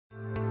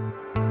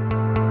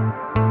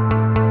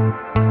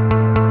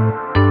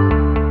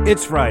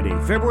It's Friday,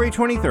 February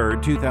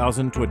 23rd,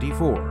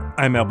 2024.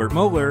 I'm Albert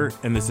Mohler,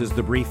 and this is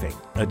The Briefing,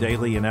 a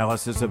daily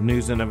analysis of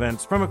news and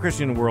events from a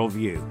Christian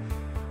worldview.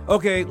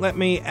 Okay, let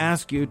me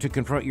ask you to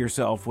confront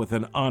yourself with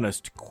an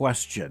honest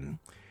question.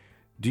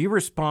 Do you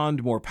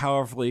respond more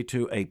powerfully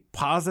to a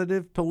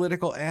positive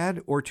political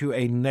ad or to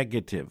a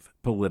negative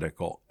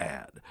political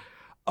ad?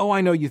 Oh,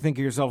 I know you think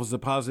of yourself as a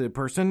positive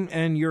person,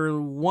 and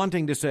you're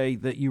wanting to say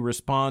that you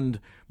respond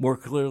more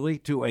clearly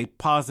to a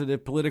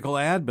positive political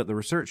ad, but the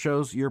research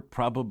shows you're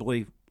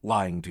probably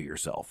lying to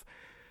yourself.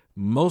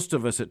 Most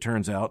of us, it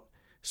turns out,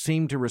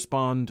 seem to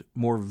respond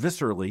more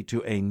viscerally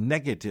to a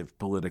negative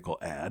political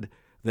ad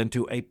than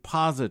to a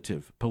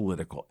positive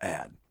political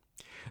ad.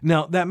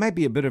 Now, that might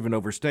be a bit of an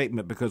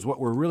overstatement because what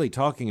we're really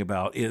talking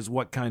about is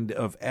what kind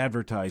of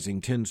advertising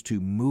tends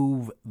to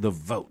move the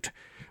vote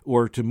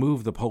or to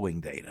move the polling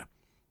data.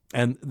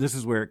 And this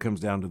is where it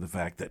comes down to the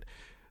fact that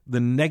the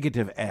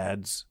negative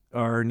ads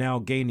are now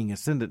gaining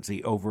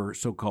ascendancy over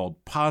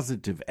so-called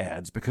positive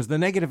ads because the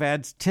negative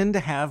ads tend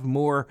to have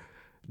more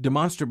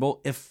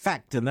demonstrable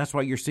effect, and that's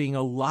why you're seeing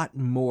a lot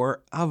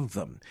more of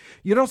them.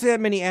 You don't see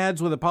that many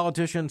ads with a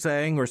politician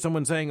saying, or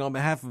someone saying on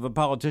behalf of a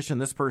politician,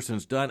 this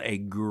person's done a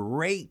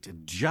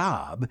great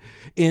job.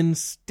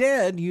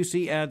 Instead, you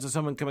see ads of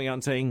someone coming out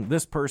and saying,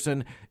 this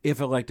person, if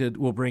elected,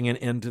 will bring an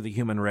end to the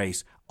human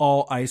race.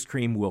 All ice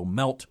cream will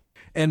melt,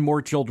 and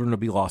more children will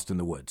be lost in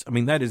the woods. I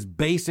mean, that is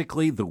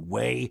basically the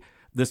way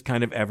this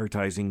kind of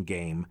advertising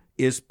game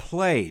is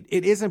played.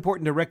 It is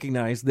important to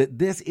recognize that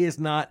this is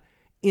not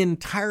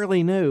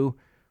entirely new,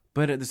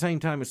 but at the same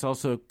time, it's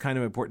also kind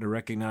of important to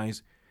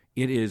recognize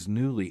it is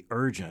newly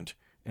urgent,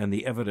 and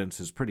the evidence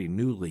is pretty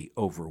newly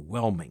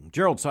overwhelming.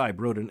 Gerald Seib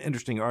wrote an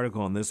interesting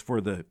article on this for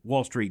the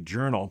Wall Street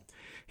Journal.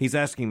 He's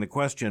asking the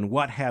question,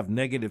 what have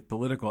negative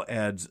political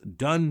ads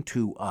done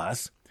to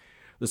us?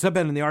 The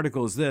subhead in the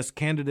article is this: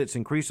 candidates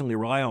increasingly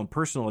rely on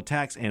personal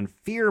attacks and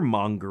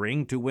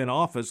fear-mongering to win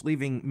office,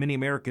 leaving many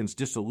Americans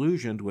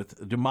disillusioned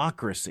with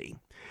democracy.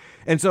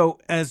 And so,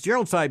 as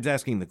Gerald Seib's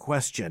asking the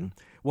question,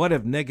 what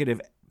have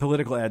negative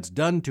political ads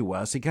done to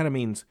us? He kind of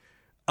means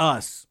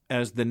us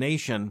as the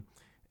nation,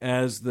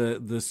 as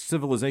the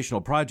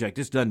civilizational project.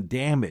 It's done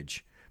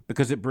damage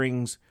because it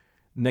brings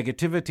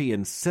negativity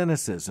and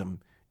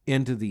cynicism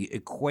into the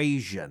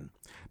equation.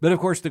 But of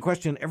course, the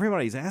question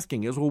everybody's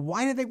asking is, well,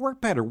 why do they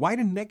work better? Why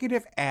do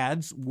negative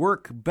ads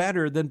work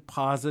better than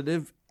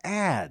positive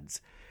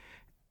ads?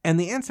 And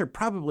the answer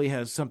probably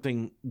has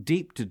something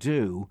deep to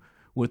do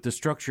with the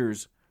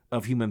structures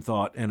of human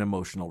thought and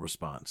emotional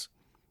response.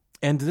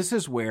 And this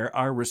is where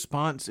our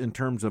response in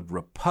terms of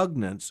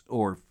repugnance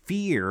or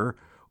fear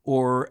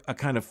or a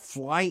kind of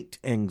flight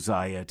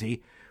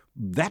anxiety,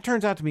 that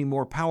turns out to be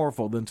more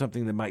powerful than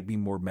something that might be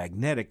more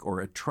magnetic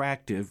or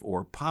attractive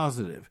or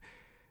positive.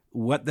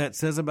 What that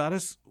says about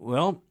us?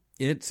 Well,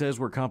 it says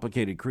we're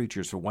complicated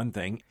creatures for one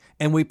thing,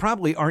 and we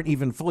probably aren't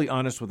even fully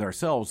honest with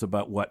ourselves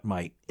about what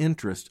might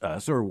interest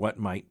us or what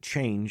might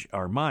change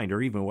our mind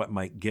or even what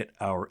might get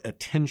our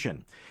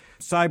attention.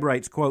 Seib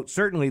writes, quote,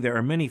 certainly there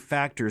are many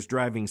factors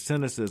driving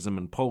cynicism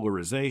and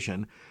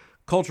polarization,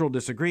 cultural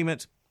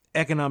disagreements,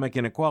 economic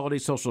inequality,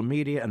 social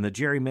media, and the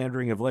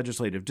gerrymandering of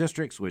legislative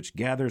districts, which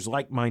gathers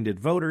like-minded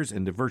voters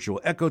into virtual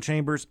echo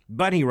chambers.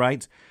 But, he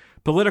writes,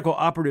 political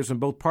operatives in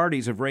both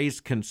parties have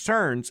raised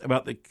concerns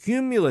about the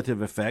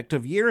cumulative effect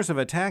of years of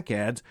attack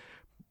ads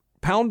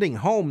pounding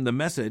home the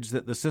message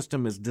that the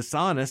system is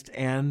dishonest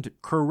and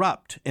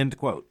corrupt, end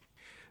quote.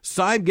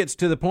 Seib gets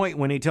to the point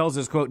when he tells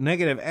us, quote,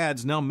 negative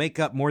ads now make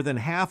up more than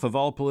half of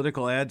all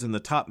political ads in the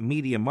top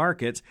media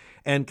markets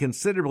and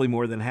considerably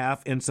more than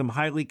half in some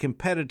highly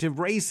competitive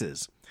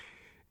races.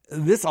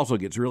 This also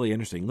gets really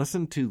interesting.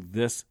 Listen to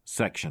this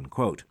section,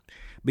 quote,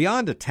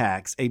 beyond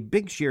attacks, a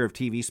big share of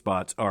TV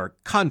spots are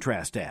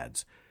contrast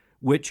ads,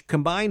 which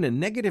combine a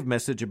negative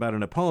message about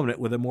an opponent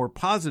with a more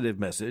positive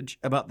message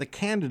about the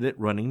candidate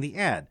running the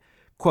ad.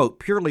 Quote,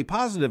 purely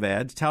positive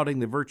ads touting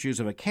the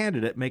virtues of a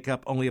candidate make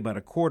up only about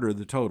a quarter of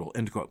the total,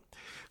 end quote.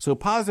 So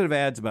positive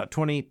ads about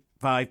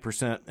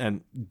 25%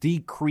 and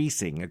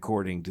decreasing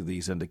according to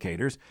these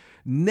indicators.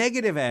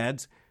 Negative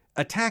ads,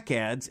 attack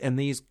ads, and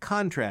these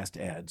contrast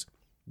ads,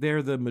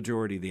 they're the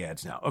majority of the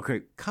ads now.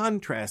 Okay,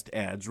 contrast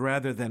ads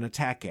rather than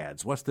attack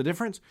ads. What's the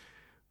difference?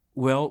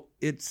 Well,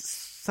 it's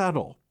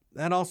subtle.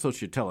 That also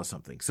should tell us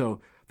something.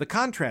 So the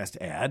contrast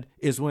ad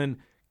is when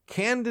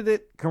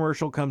candidate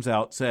commercial comes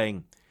out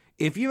saying,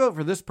 if you vote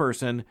for this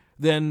person,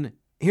 then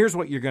here's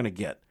what you're going to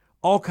get.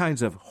 All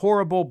kinds of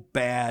horrible,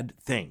 bad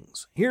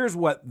things. Here's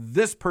what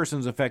this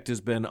person's effect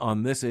has been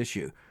on this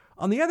issue.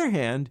 On the other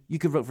hand, you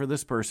could vote for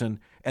this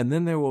person, and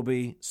then there will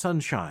be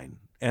sunshine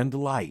and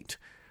light.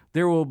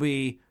 There will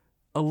be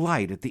a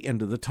light at the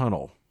end of the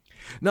tunnel.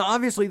 Now,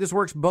 obviously, this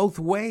works both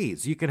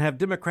ways. You can have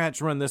Democrats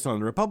run this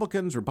on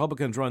Republicans,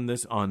 Republicans run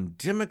this on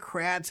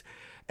Democrats.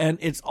 And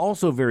it's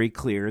also very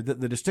clear that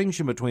the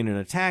distinction between an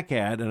attack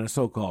ad and a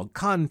so-called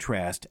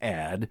contrast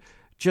ad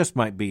just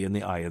might be in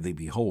the eye of the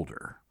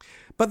beholder.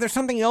 But there's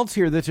something else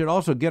here that should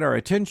also get our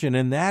attention,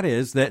 and that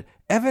is that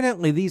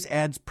evidently these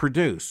ads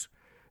produce.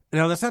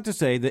 Now, that's not to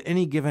say that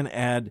any given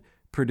ad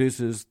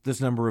produces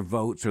this number of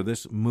votes or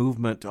this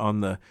movement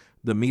on the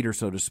meter,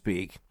 so to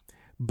speak.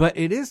 But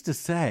it is to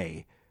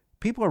say,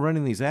 people are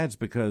running these ads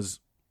because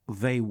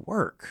they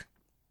work.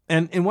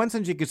 And in one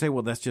sense, you could say,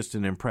 well, that's just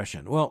an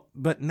impression. Well,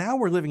 but now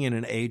we're living in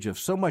an age of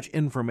so much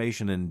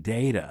information and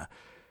data.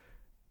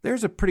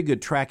 There's a pretty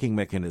good tracking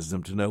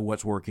mechanism to know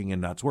what's working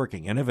and not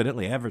working. And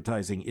evidently,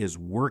 advertising is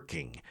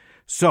working.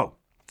 So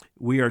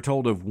we are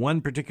told of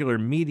one particular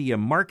media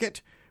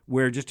market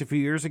where just a few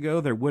years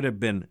ago, there would have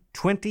been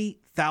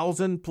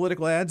 20,000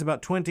 political ads.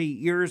 About 20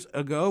 years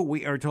ago,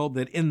 we are told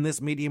that in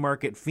this media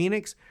market,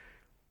 Phoenix,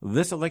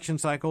 this election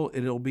cycle,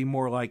 it'll be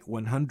more like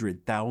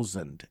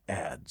 100,000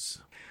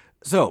 ads.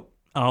 So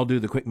I'll do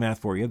the quick math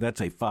for you.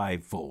 That's a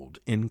 5-fold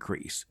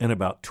increase in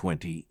about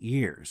 20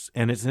 years.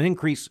 And it's an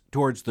increase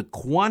towards the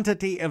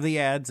quantity of the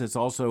ads. It's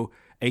also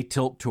a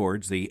tilt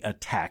towards the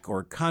attack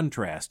or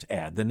contrast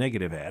ad, the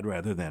negative ad,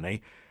 rather than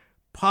a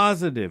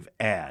positive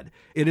ad.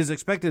 It is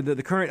expected that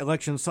the current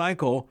election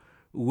cycle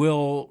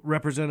will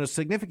represent a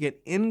significant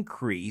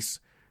increase,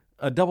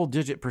 a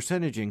double-digit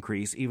percentage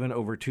increase, even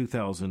over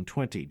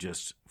 2020,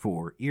 just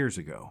 4 years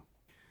ago.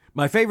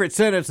 My favorite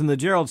sentence in the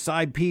Gerald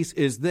Seib piece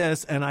is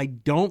this, and I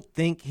don't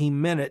think he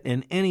meant it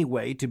in any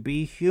way to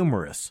be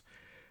humorous.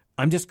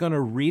 I'm just going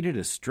to read it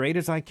as straight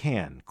as I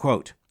can.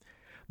 Quote,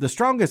 "The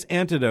strongest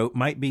antidote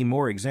might be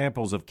more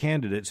examples of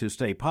candidates who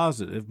stay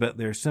positive, but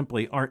there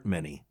simply aren't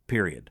many,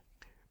 period."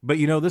 But,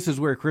 this is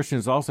where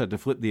Christians also have to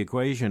flip the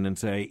equation and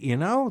say,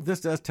 this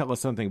does tell us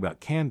something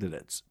about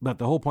candidates. But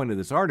the whole point of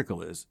this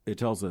article is it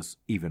tells us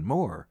even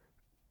more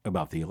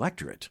about the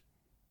electorate.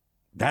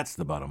 That's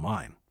the bottom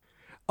line.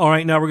 All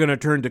right, now we're going to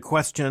turn to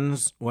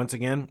questions. Once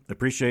again,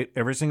 appreciate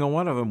every single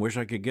one of them. Wish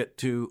I could get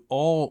to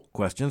all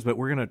questions, but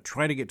we're going to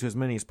try to get to as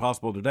many as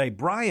possible today.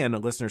 Brian, a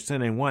listener,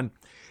 sent in one,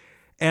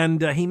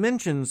 and he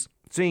mentions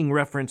seeing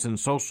reference in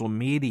social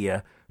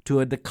media to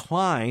a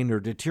decline or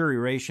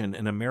deterioration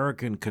in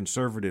American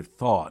conservative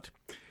thought,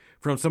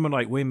 from someone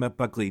like William F.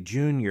 Buckley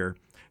Jr.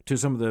 to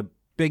some of the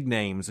big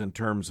names in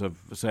terms of,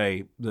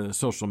 say, the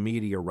social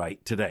media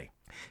right today.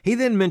 He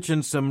then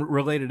mentioned some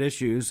related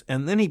issues,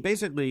 and then he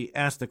basically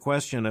asked the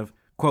question of,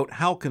 quote,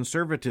 how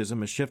conservatism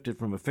has shifted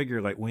from a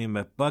figure like William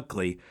F.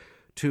 Buckley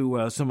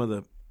to some of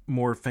the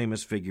more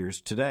famous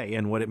figures today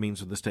and what it means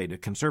for the state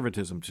of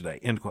conservatism today,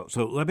 end quote.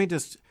 So let me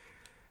just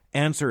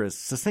answer as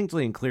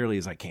succinctly and clearly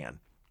as I can.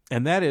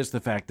 And that is the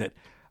fact that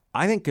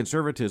I think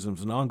conservatism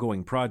is an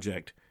ongoing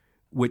project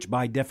which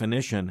by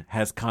definition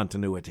has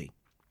continuity.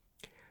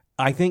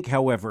 I think,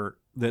 however,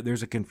 that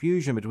there's a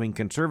confusion between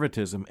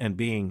conservatism and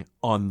being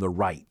on the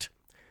right.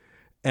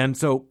 And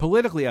so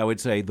politically, I would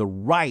say the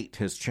right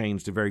has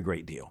changed a very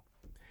great deal.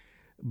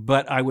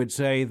 But I would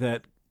say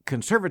that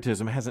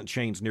conservatism hasn't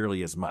changed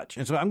nearly as much.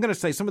 And so I'm going to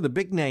say some of the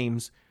big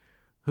names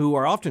who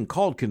are often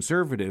called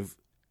conservative,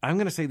 I'm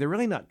going to say they're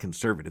really not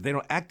conservative. They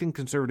don't act in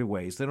conservative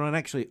ways. They don't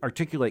actually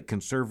articulate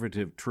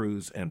conservative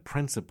truths and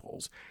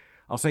principles.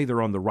 I'll say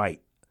they're on the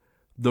right.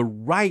 The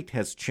right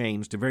has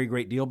changed a very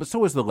great deal, but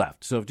so has the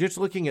left. So if just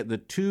looking at the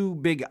two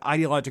big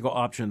ideological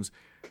options,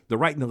 the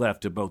right and the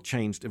left have both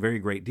changed a very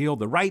great deal.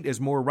 The right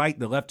is more right,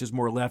 the left is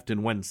more left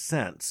in one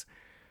sense.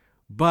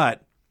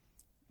 But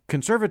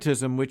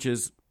conservatism, which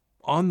is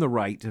on the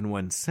right in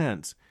one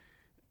sense,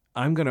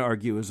 I'm going to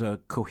argue is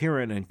a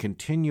coherent and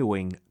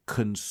continuing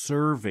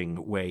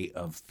conserving way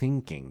of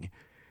thinking.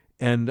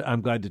 And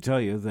I'm glad to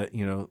tell you that,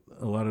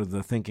 a lot of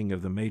the thinking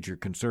of the major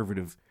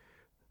conservative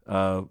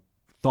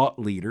thought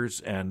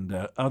leaders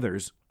and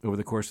others over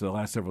the course of the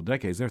last several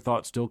decades, their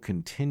thought still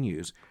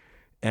continues.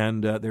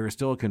 And there is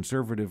still a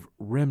conservative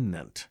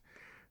remnant.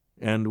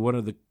 And one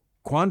of the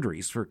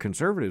quandaries for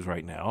conservatives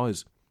right now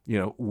is,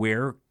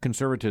 where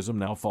conservatism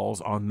now falls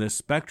on this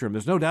spectrum.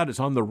 There's no doubt it's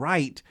on the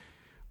right,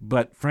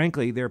 but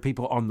frankly, there are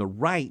people on the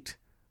right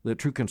that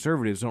true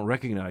conservatives don't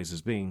recognize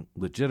as being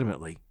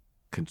legitimately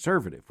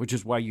conservative, which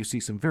is why you see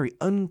some very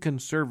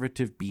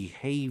unconservative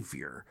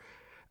behavior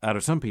out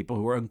of some people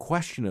who are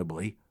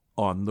unquestionably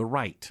on the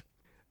right.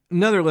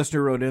 Another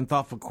listener wrote in,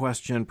 thoughtful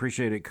question,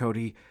 appreciate it,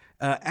 Cody,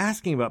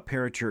 asking about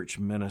parachurch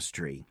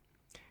ministry.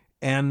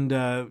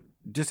 And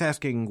just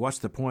asking, what's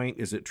the point?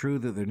 Is it true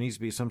that there needs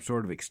to be some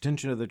sort of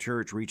extension of the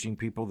church, reaching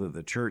people that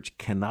the church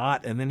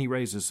cannot? And then he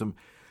raises some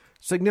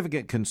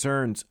significant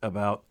concerns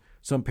about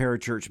some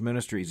parachurch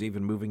ministries,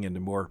 even moving into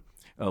more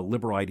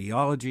liberal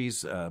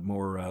ideologies,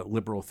 more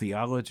liberal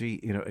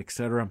theology,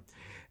 etc.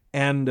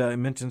 And I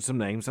mentioned some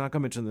names. I'm not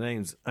going to mention the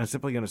names. I'm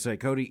simply going to say,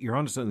 Cody, you're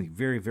onto something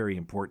very, very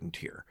important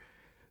here.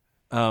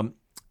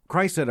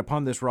 Christ said,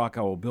 upon this rock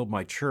I will build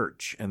my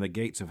church, and the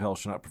gates of hell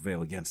shall not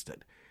prevail against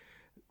it.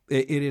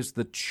 It is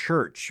the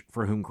church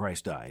for whom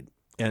Christ died,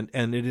 and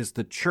it is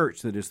the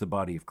church that is the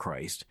body of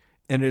Christ,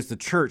 and it is the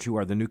church who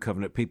are the new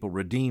covenant people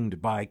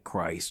redeemed by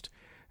Christ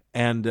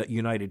and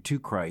united to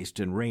Christ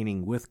and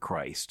reigning with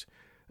Christ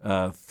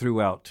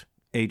throughout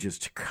ages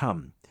to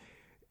come.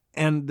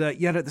 And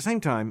yet at the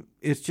same time,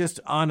 it's just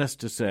honest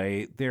to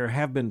say there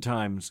have been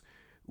times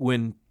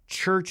when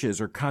churches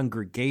or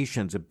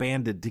congregations have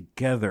banded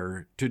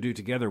together to do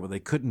together what they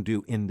couldn't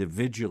do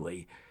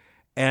individually.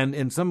 And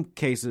in some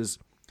cases,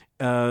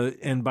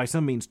 and by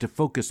some means to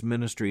focus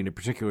ministry in a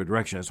particular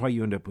direction. That's why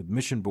you end up with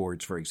mission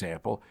boards, for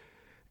example,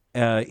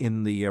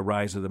 in the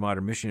rise of the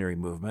modern missionary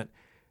movement.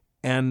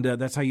 And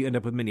that's how you end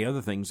up with many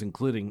other things,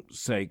 including,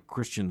 say,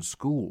 Christian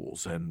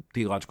schools and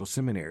theological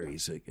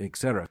seminaries,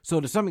 etc. So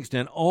to some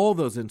extent, all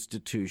those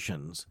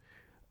institutions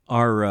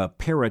are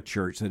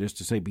parachurch, that is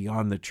to say,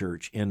 beyond the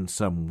church in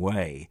some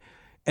way.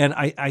 And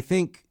I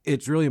think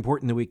it's really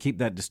important that we keep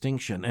that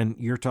distinction. And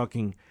you're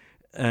talking,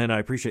 and I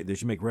appreciate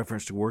this, you make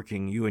reference to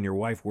you and your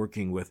wife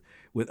working with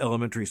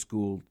elementary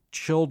school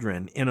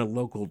children in a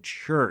local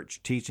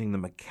church, teaching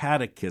them a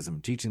catechism,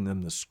 teaching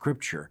them the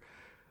scripture.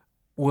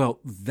 Well,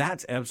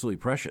 that's absolutely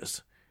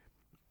precious.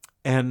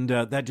 And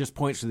that just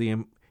points to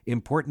the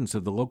importance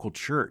of the local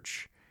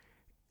church.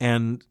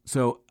 And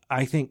so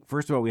I think,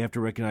 first of all, we have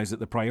to recognize that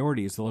the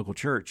priority is the local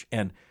church,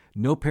 and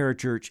no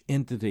parachurch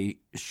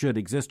entity should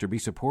exist or be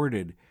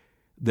supported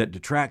that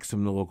detracts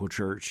from the local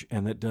church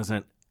and that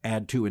doesn't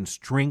add to and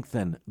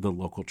strengthen the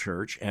local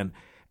church. And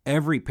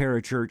every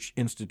parachurch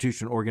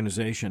institution,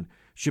 organization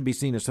should be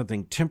seen as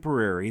something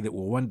temporary that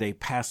will one day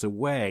pass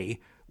away,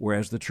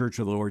 whereas the Church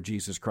of the Lord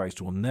Jesus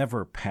Christ will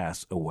never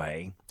pass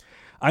away.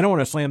 I don't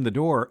want to slam the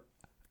door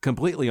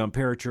completely on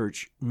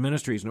parachurch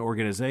ministries and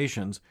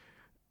organizations.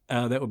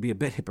 That would be a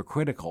bit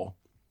hypocritical,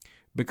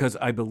 because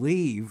I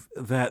believe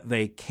that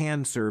they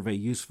can serve a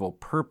useful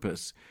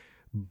purpose,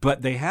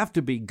 but they have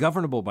to be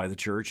governable by the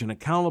church and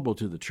accountable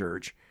to the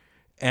church,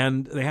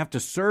 and they have to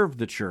serve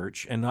the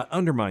church and not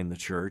undermine the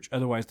church.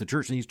 Otherwise, the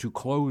church needs to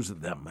close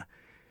them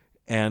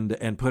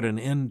and put an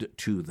end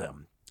to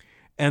them.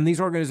 And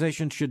these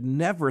organizations should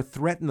never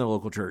threaten the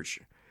local church.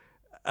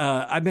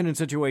 I've been in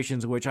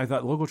situations in which I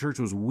thought the local church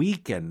was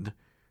weakened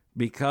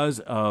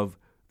because of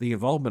the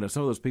involvement of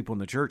some of those people in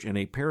the church in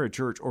a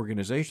parachurch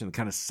organization that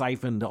kind of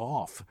siphoned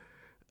off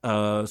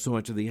so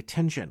much of the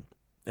attention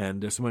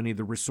and so many of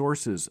the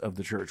resources of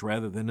the church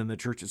rather than in the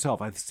church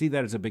itself. I see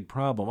that as a big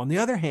problem. On the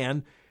other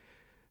hand,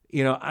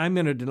 I'm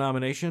in a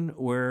denomination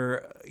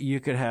where you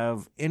could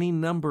have any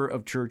number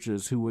of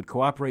churches who would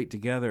cooperate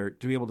together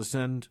to be able to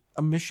send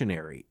a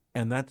missionary,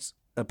 and that's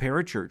a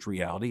parachurch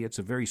reality. It's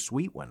a very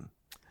sweet one.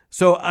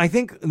 So I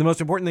think the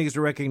most important thing is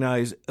to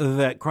recognize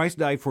that Christ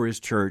died for his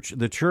church.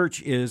 The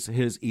church is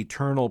his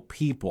eternal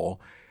people,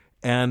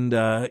 and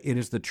it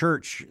is the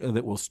church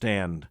that will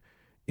stand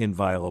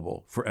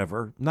inviolable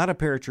forever, not a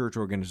parachurch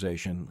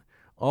organization.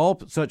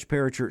 All such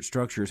parachurch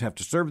structures have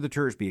to serve the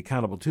church, be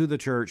accountable to the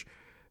church,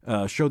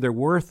 show their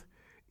worth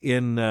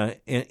in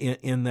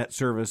that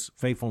service,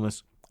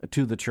 faithfulness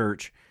to the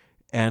church,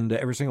 and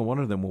every single one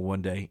of them will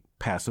one day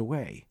pass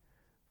away,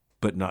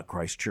 but not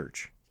Christ's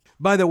church.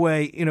 By the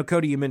way,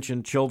 Cody, you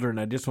mentioned children.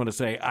 I just want to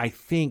say, I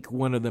think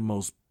one of the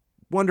most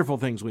wonderful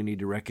things we need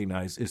to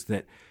recognize is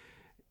that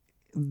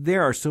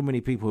there are so many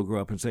people who grow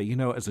up and say,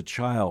 as a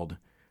child,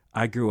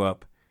 I grew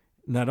up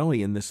not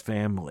only in this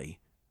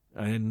family,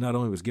 I not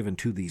only was given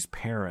to these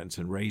parents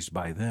and raised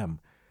by them,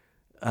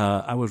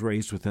 I was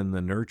raised within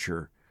the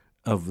nurture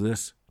of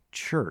this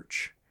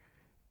church.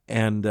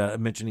 And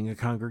mentioning a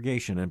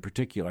congregation in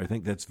particular, I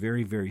think that's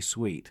very, very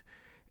sweet.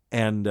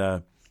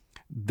 And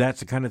that's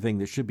the kind of thing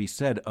that should be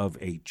said of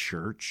a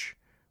church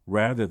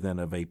rather than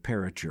of a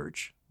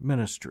parachurch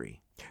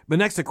ministry. But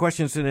next, the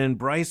question sent in,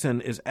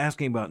 Bryson is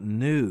asking about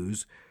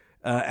news,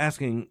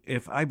 asking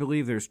if I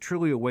believe there's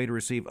truly a way to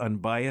receive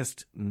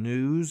unbiased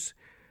news,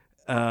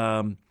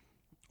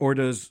 or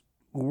does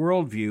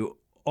worldview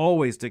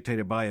always dictate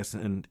a bias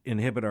and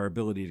inhibit our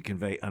ability to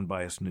convey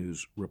unbiased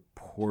news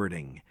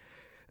reporting?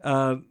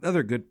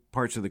 Other good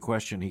parts of the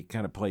question he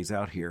kind of plays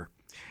out here.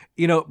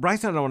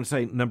 Bryson, I want to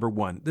say, number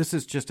one, this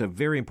is just a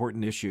very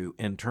important issue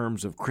in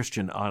terms of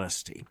Christian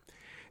honesty.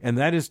 And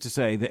that is to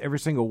say that every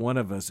single one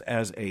of us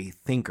as a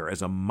thinker,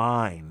 as a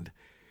mind,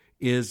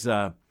 is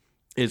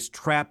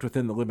trapped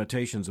within the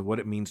limitations of what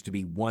it means to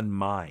be one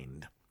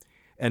mind.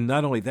 And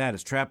not only that,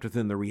 it's trapped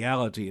within the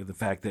reality of the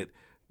fact that,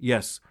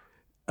 yes,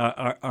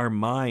 our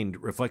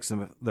mind reflects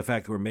the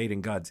fact that we're made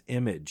in God's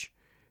image.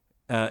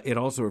 It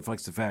also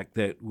reflects the fact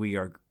that we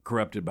are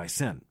corrupted by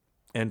sin.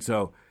 And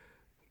so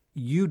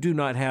you do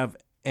not have,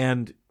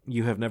 and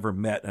you have never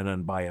met, an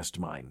unbiased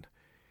mind.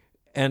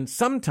 And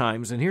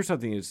sometimes, and here's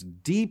something that's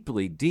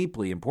deeply,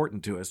 deeply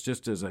important to us,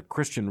 just as a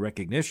Christian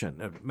recognition,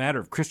 a matter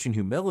of Christian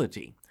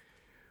humility,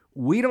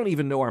 we don't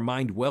even know our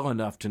mind well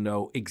enough to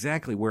know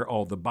exactly where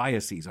all the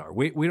biases are.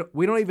 We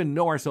don't even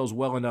know ourselves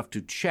well enough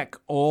to check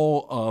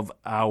all of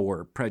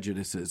our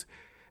prejudices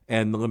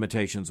and the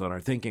limitations on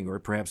our thinking, or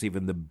perhaps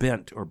even the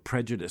bent or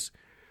prejudice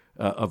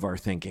of our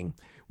thinking.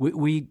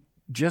 We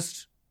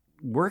just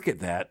work at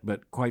that,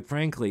 but quite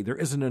frankly, there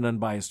isn't an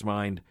unbiased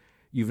mind.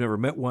 You've never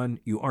met one,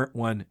 you aren't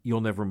one,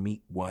 you'll never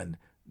meet one,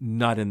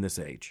 not in this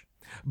age.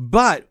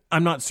 But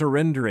I'm not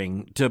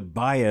surrendering to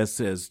bias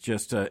as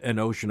just an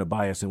ocean of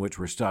bias in which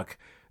we're stuck,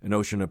 an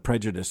ocean of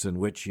prejudice in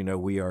which,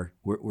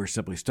 we're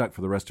simply stuck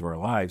for the rest of our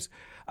lives.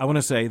 I want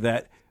to say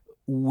that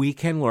we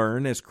can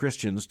learn as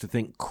Christians to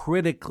think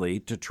critically,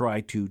 to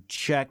try to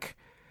check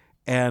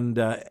and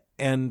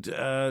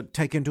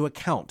take into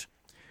account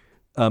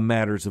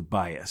matters of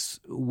bias.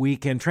 We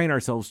can train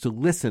ourselves to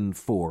listen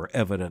for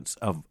evidence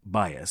of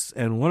bias.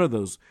 And one of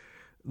those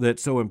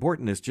that's so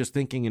important is just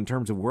thinking in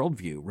terms of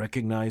worldview,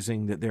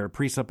 recognizing that there are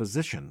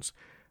presuppositions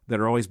that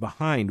are always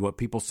behind what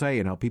people say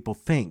and how people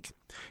think.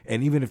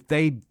 And even if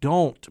they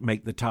don't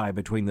make the tie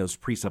between those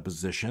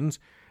presuppositions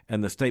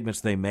and the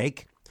statements they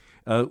make,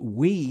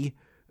 we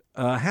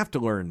have to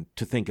learn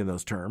to think in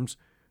those terms.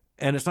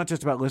 And it's not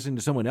just about listening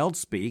to someone else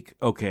speak.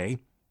 Okay,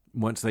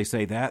 once they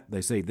say that,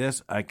 they say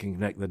this, I can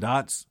connect the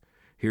dots.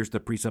 Here's the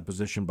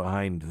presupposition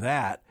behind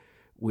that.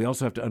 We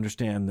also have to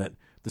understand that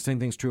the same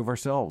thing's true of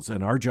ourselves.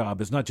 And our job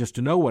is not just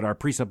to know what our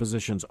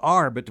presuppositions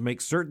are, but to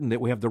make certain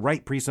that we have the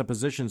right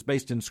presuppositions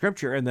based in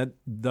Scripture and that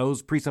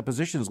those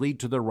presuppositions lead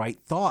to the right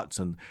thoughts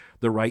and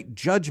the right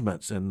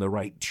judgments and the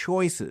right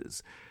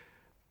choices.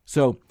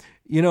 So,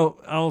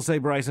 I'll say,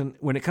 Bryson,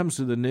 when it comes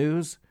to the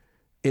news,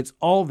 it's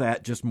all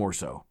that, just more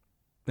so.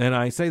 And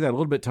I say that a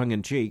little bit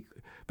tongue-in-cheek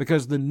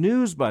because the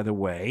news, by the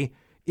way,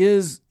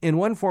 is in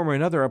one form or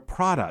another a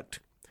product.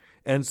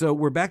 And so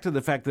we're back to the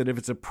fact that if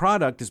it's a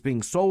product, it's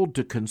being sold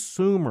to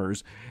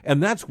consumers.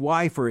 And that's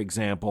why, for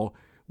example,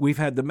 we've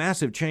had the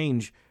massive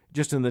change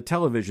just in the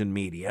television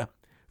media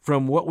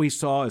from what we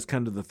saw as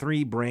kind of the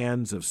three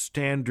brands of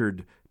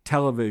standard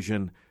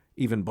television,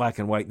 even black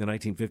and white in the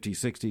 1950s,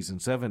 60s, and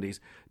 70s.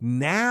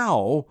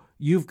 Now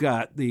you've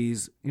got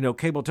these,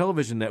 cable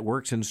television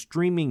networks and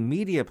streaming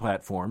media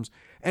platforms.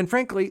 And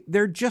frankly,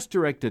 they're just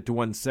directed to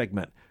one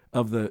segment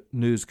of the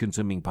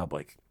news-consuming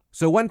public.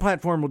 So one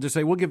platform will just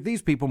say, we'll give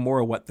these people more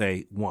of what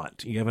they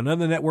want. You have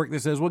another network that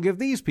says, we'll give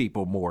these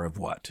people more of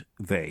what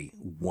they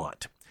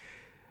want.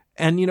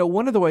 And,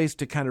 one of the ways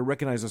to kind of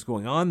recognize what's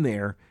going on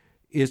there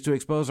is to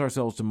expose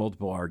ourselves to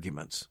multiple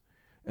arguments.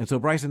 And so,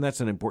 Bryson, that's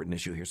an important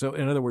issue here. So,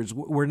 in other words,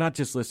 we're not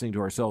just listening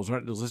to ourselves, we're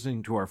not just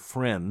listening to our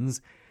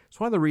friends. It's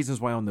one of the reasons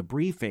why on the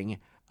briefing,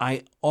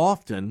 I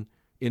often,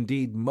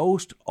 indeed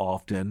most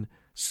often,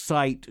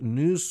 cite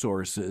news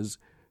sources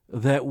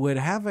that would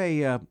have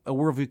a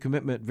worldview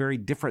commitment very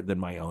different than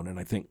my own, and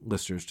I think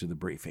listeners to the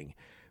briefing,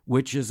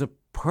 which is a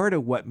part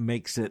of what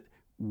makes it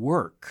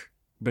work,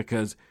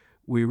 because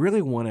we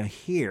really want to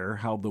hear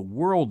how the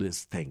world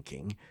is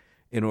thinking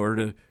in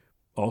order to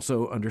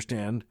also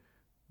understand,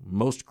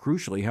 most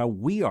crucially, how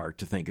we are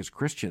to think as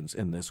Christians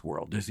in this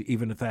world,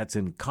 even if that's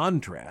in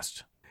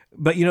contrast.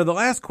 But, the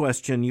last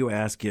question you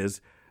ask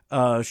is,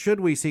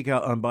 should we seek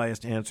out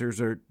unbiased answers,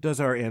 or does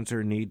our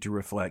answer need to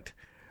reflect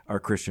our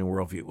Christian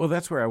worldview? Well,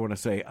 that's where I want to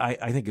say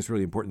I think it's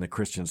really important that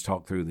Christians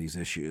talk through these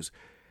issues.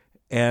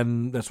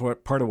 And that's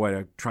part of what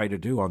I try to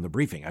do on the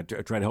briefing. I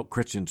try to help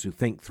Christians who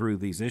think through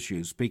these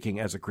issues, speaking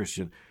as a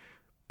Christian,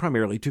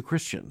 primarily to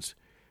Christians.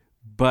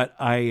 But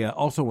I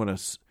also want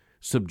to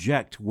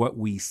subject what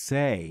we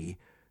say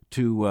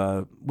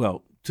to,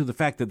 to the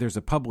fact that there's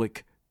a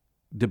public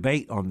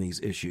debate on these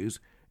issues,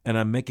 and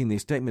I'm making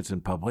these statements in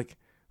public,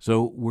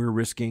 so we're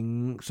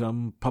risking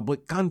some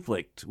public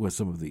conflict with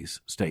some of these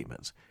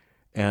statements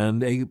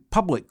and a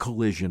public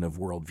collision of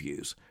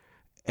worldviews.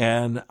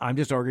 And I'm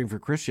just arguing for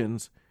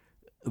Christians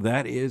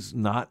that is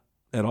not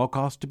at all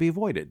costs to be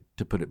avoided,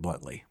 to put it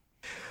bluntly.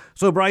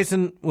 So,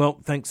 Bryson, well,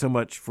 thanks so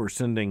much for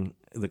sending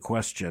the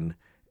question,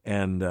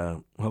 and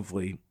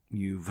hopefully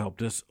you've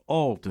helped us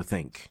all to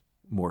think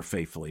more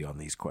faithfully on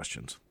these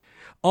questions.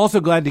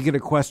 Also glad to get a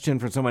question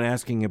from someone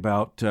asking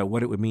about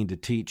what it would mean to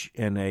teach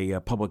in a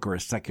public or a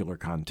secular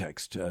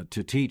context,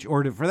 to teach,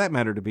 or for that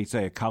matter, to be,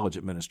 say, a college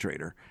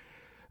administrator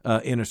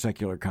in a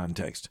secular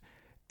context.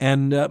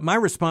 And my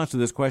response to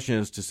this question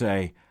is to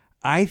say,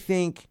 I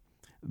think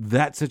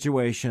that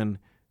situation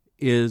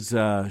is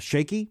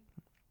shaky,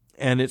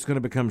 and it's going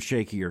to become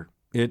shakier.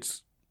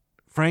 It's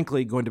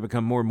frankly going to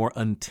become more and more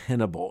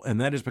untenable,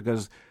 and that is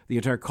because the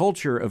entire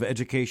culture of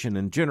education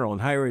in general,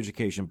 and higher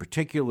education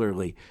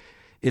particularly,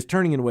 is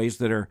turning in ways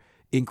that are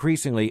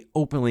increasingly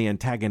openly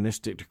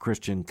antagonistic to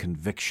Christian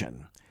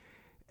conviction.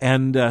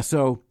 And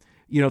so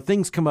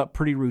things come up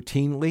pretty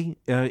routinely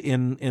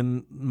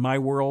in my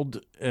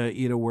world,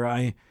 where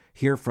I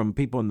hear from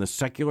people in the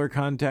secular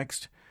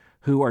context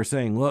who are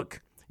saying,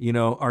 look,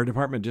 our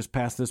department just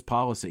passed this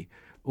policy.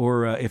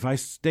 Or if I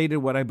stated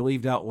what I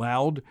believed out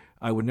loud,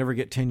 I would never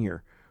get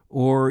tenure.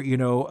 Or,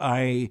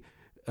 I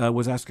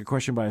was asked a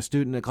question by a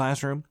student in a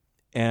classroom,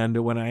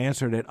 and when I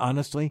answered it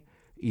honestly,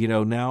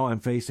 now I'm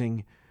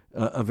facing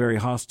a very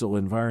hostile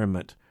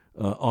environment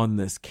on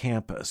this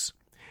campus.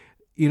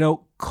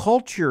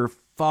 Culture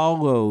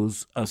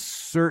follows a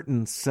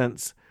certain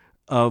sense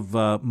of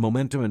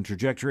momentum and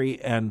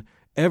trajectory, and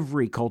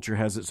every culture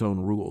has its own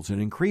rules.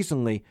 And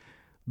increasingly,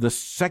 the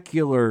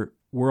secular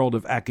world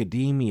of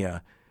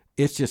academia,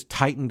 it's just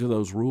tightened to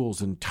those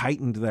rules and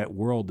tightened to that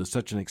world to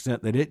such an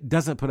extent that it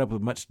doesn't put up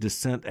with much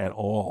dissent at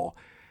all.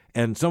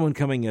 And someone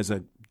coming as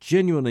a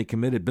genuinely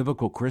committed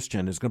biblical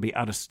Christian is going to be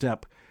out of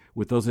step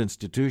with those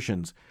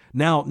institutions.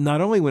 Now,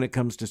 not only when it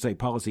comes to, say,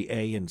 policy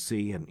A and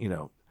C and,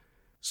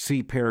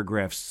 C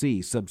paragraph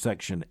C,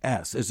 subsection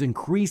S, is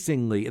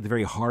increasingly at the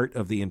very heart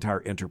of the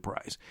entire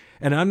enterprise.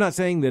 And I'm not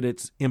saying that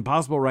it's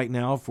impossible right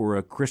now for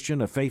a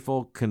Christian, a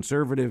faithful,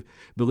 conservative,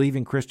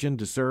 believing Christian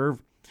to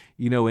serve,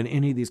 in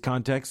any of these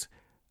contexts,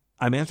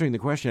 I'm answering the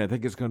question. I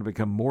think it's going to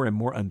become more and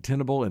more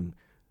untenable and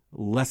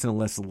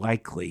less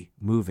likely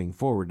moving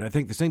forward. And I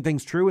think the same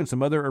thing's true in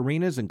some other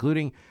arenas,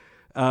 including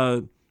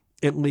at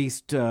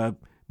least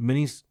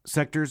many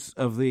sectors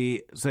of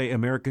the, say,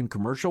 American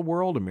commercial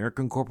world,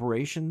 American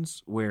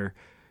corporations, where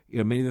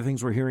many of the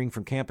things we're hearing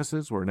from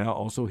campuses, we're now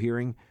also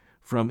hearing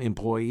from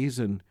employees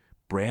and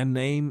brand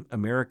name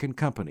American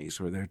companies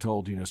where they're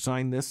told,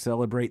 sign this,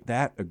 celebrate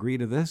that, agree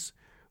to this,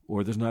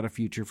 or there's not a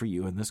future for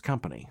you in this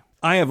company.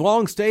 I have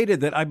long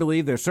stated that I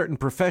believe there are certain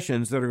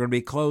professions that are going to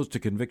be closed to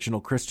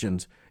convictional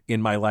Christians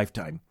in my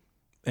lifetime.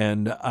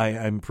 And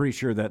I'm pretty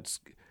sure that's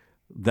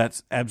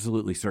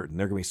absolutely certain.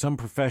 There are going to be some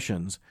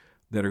professions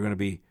that are going to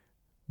be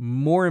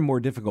more and more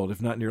difficult,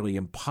 if not nearly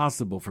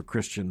impossible, for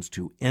Christians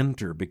to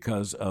enter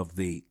because of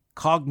the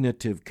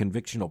cognitive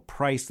convictional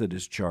price that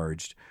is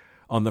charged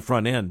on the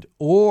front end,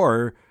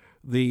 or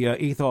the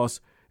ethos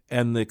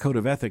and the code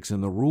of ethics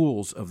and the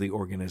rules of the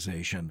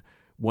organization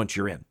once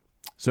you're in.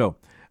 So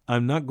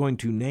I'm not going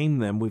to name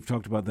them. We've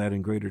talked about that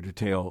in greater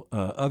detail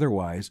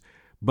otherwise.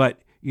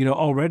 But,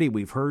 already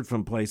we've heard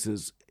from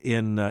places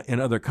in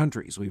other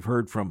countries. We've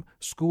heard from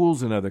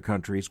schools in other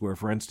countries where,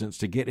 for instance,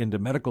 to get into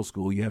medical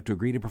school, you have to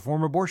agree to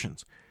perform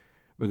abortions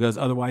because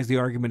otherwise the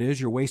argument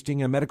is you're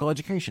wasting a medical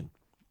education.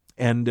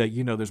 And,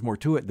 there's more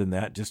to it than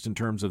that, just in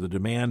terms of the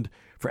demand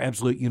for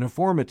absolute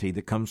uniformity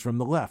that comes from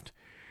the left.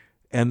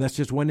 And that's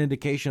just one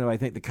indication of, I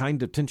think, the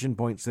kind of tension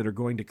points that are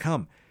going to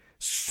come.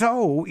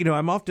 So,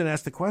 I'm often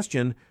asked the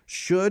question,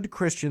 should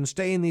Christians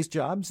stay in these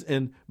jobs?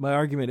 And my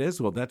argument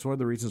is, well, that's one of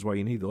the reasons why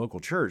you need the local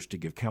church to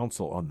give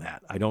counsel on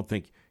that. I don't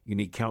think you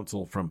need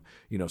counsel from,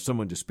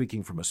 someone just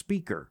speaking from a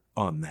speaker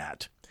on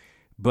that.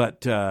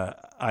 But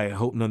I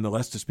hope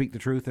nonetheless to speak the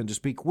truth and to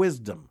speak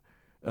wisdom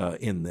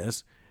in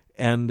this.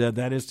 And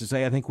that is to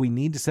say, I think we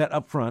need to set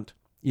up front,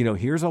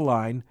 here's a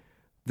line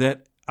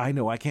that I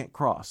know I can't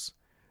cross.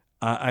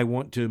 I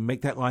want to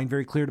make that line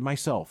very clear to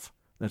myself.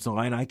 That's a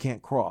line I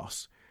can't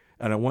cross.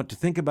 And I want to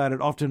think about it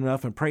often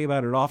enough and pray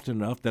about it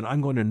often enough that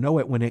I'm going to know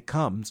it when it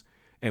comes.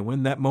 And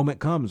when that moment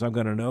comes, I'm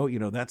going to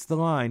know, that's the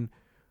line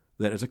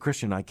that as a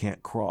Christian I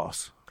can't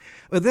cross.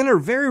 But then a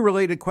very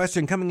related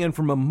question coming in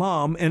from a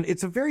mom, and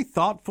it's a very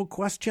thoughtful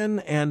question,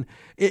 and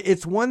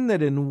it's one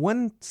that in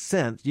one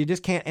sense you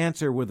just can't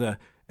answer with an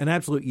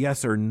absolute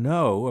yes or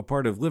no. A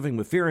part of living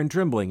with fear and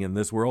trembling in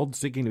this world,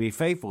 seeking to be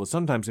faithful, is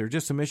sometimes there are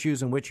just some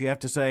issues in which you have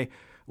to say,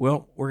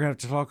 well, we're going to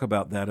have to talk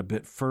about that a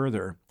bit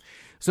further.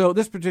 So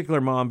this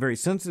particular mom very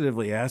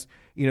sensitively asked,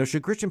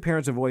 should Christian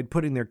parents avoid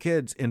putting their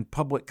kids in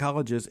public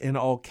colleges in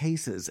all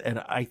cases? And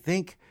I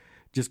think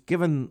just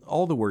given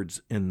all the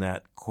words in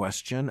that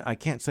question, I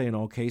can't say in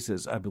all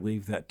cases I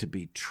believe that to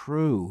be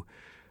true,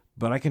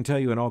 but I can tell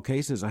you in all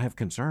cases I have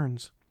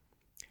concerns.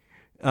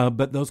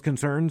 But those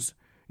concerns,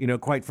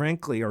 quite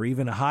frankly, are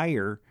even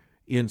higher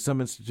in some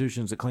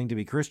institutions that claim to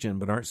be Christian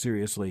but aren't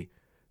seriously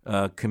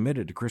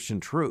committed to Christian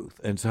truth.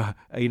 And so,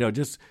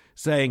 just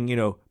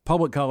saying,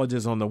 public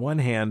colleges on the one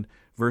hand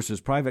versus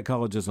private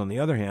colleges on the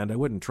other hand, I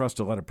wouldn't trust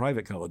a lot of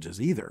private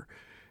colleges either.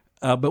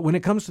 But when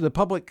it comes to the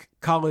public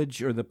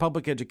college or the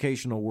public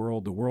educational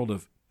world, the world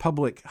of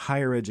public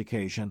higher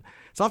education,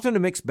 it's often a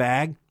mixed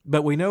bag,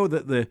 but we know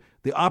that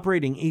the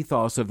operating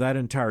ethos of that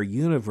entire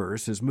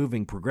universe is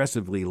moving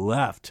progressively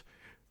left.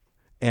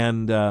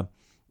 And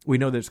we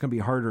know that it's going to be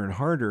harder and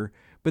harder.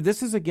 But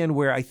this is, again,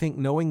 where I think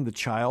knowing the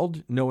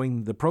child,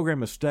 knowing the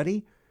program of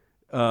study,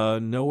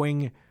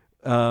 knowing,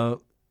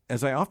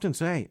 as I often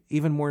say,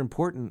 even more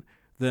important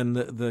than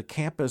the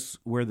campus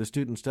where the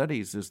student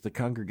studies is the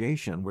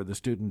congregation where the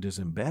student is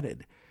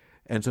embedded.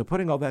 And so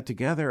putting all that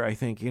together, I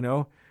think,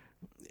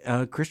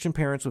 Christian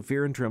parents with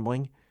fear and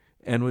trembling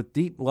and with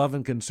deep love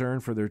and concern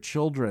for their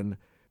children,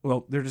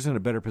 well, they're just in a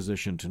better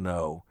position to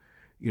know,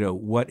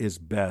 what is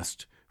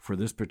best for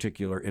this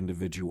particular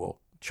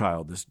individual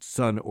child, this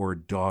son or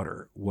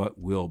daughter, what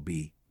will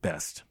be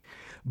best.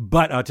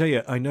 But I'll tell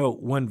you, I know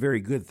one very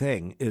good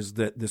thing is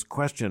that this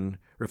question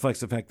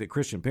reflects the fact that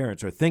Christian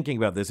parents are thinking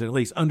about this and at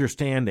least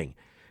understanding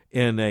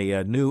in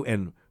a new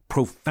and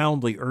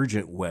profoundly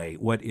urgent way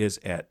what is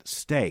at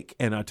stake.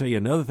 And I'll tell you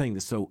another thing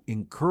that's so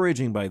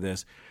encouraging by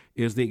this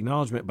is the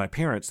acknowledgement by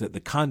parents that the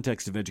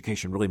context of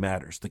education really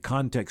matters. The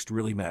context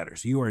really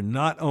matters. You are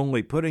not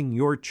only putting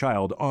your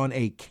child on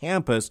a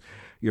campus,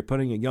 you're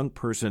putting a young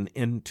person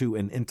into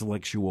an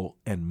intellectual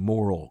and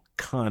moral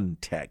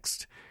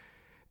context.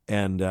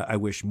 And I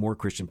wish more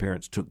Christian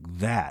parents took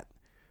that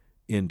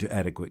into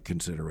adequate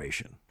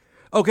consideration.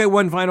 Okay,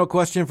 one final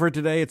question for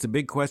today. It's a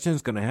big question.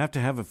 It's going to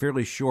have a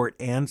fairly short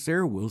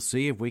answer. We'll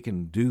see if we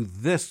can do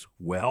this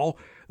well.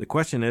 The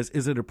question is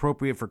it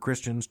appropriate for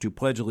Christians to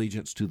pledge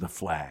allegiance to the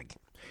flag?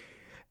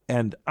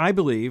 And I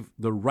believe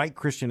the right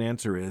Christian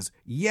answer is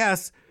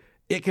yes,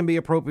 it can be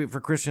appropriate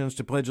for Christians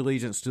to pledge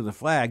allegiance to the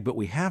flag, but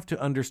we have to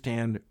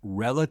understand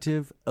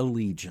relative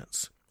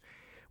allegiance,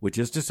 which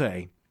is to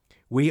say,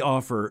 we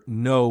offer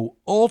no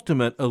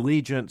ultimate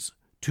allegiance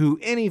to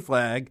any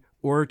flag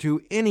or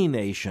to any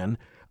nation.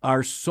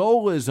 Our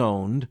soul is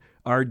owned,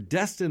 our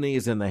destiny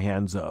is in the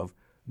hands of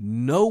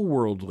no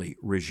worldly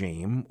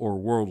regime or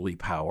worldly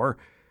power.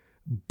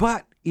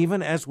 But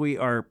even as we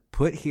are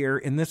put here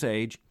in this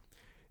age,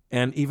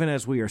 and even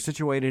as we are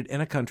situated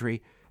in a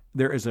country,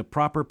 there is a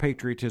proper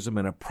patriotism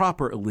and a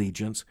proper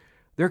allegiance.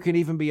 There can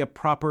even be a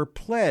proper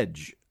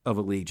pledge of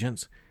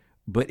allegiance,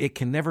 but it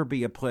can never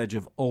be a pledge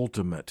of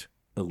ultimate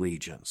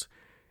allegiance.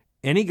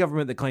 Any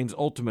government that claims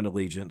ultimate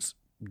allegiance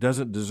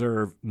doesn't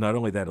deserve not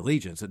only that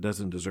allegiance, it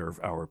doesn't deserve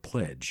our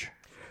pledge.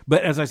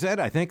 But as I said,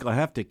 I think I'll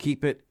have to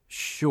keep it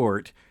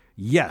short.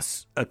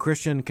 Yes, a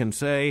Christian can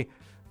say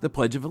the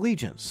Pledge of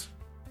Allegiance,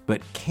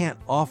 but can't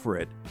offer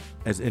it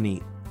as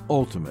any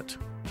ultimate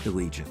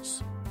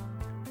allegiance.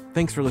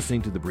 Thanks for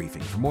listening to The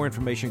Briefing. For more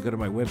information, go to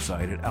my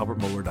website at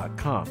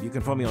albertmohler.com. You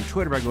can follow me on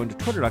Twitter by going to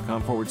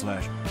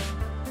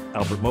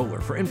twitter.com/Albert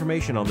Mohler. For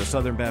information on the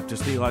Southern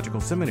Baptist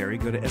Theological Seminary,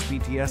 go to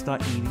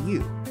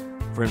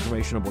sbts.edu. For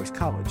information on Boyce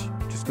College,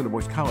 just go to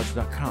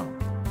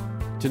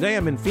boycecollege.com. Today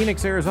I'm in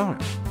Phoenix, Arizona,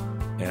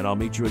 and I'll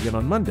meet you again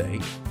on Monday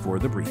for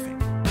The Briefing.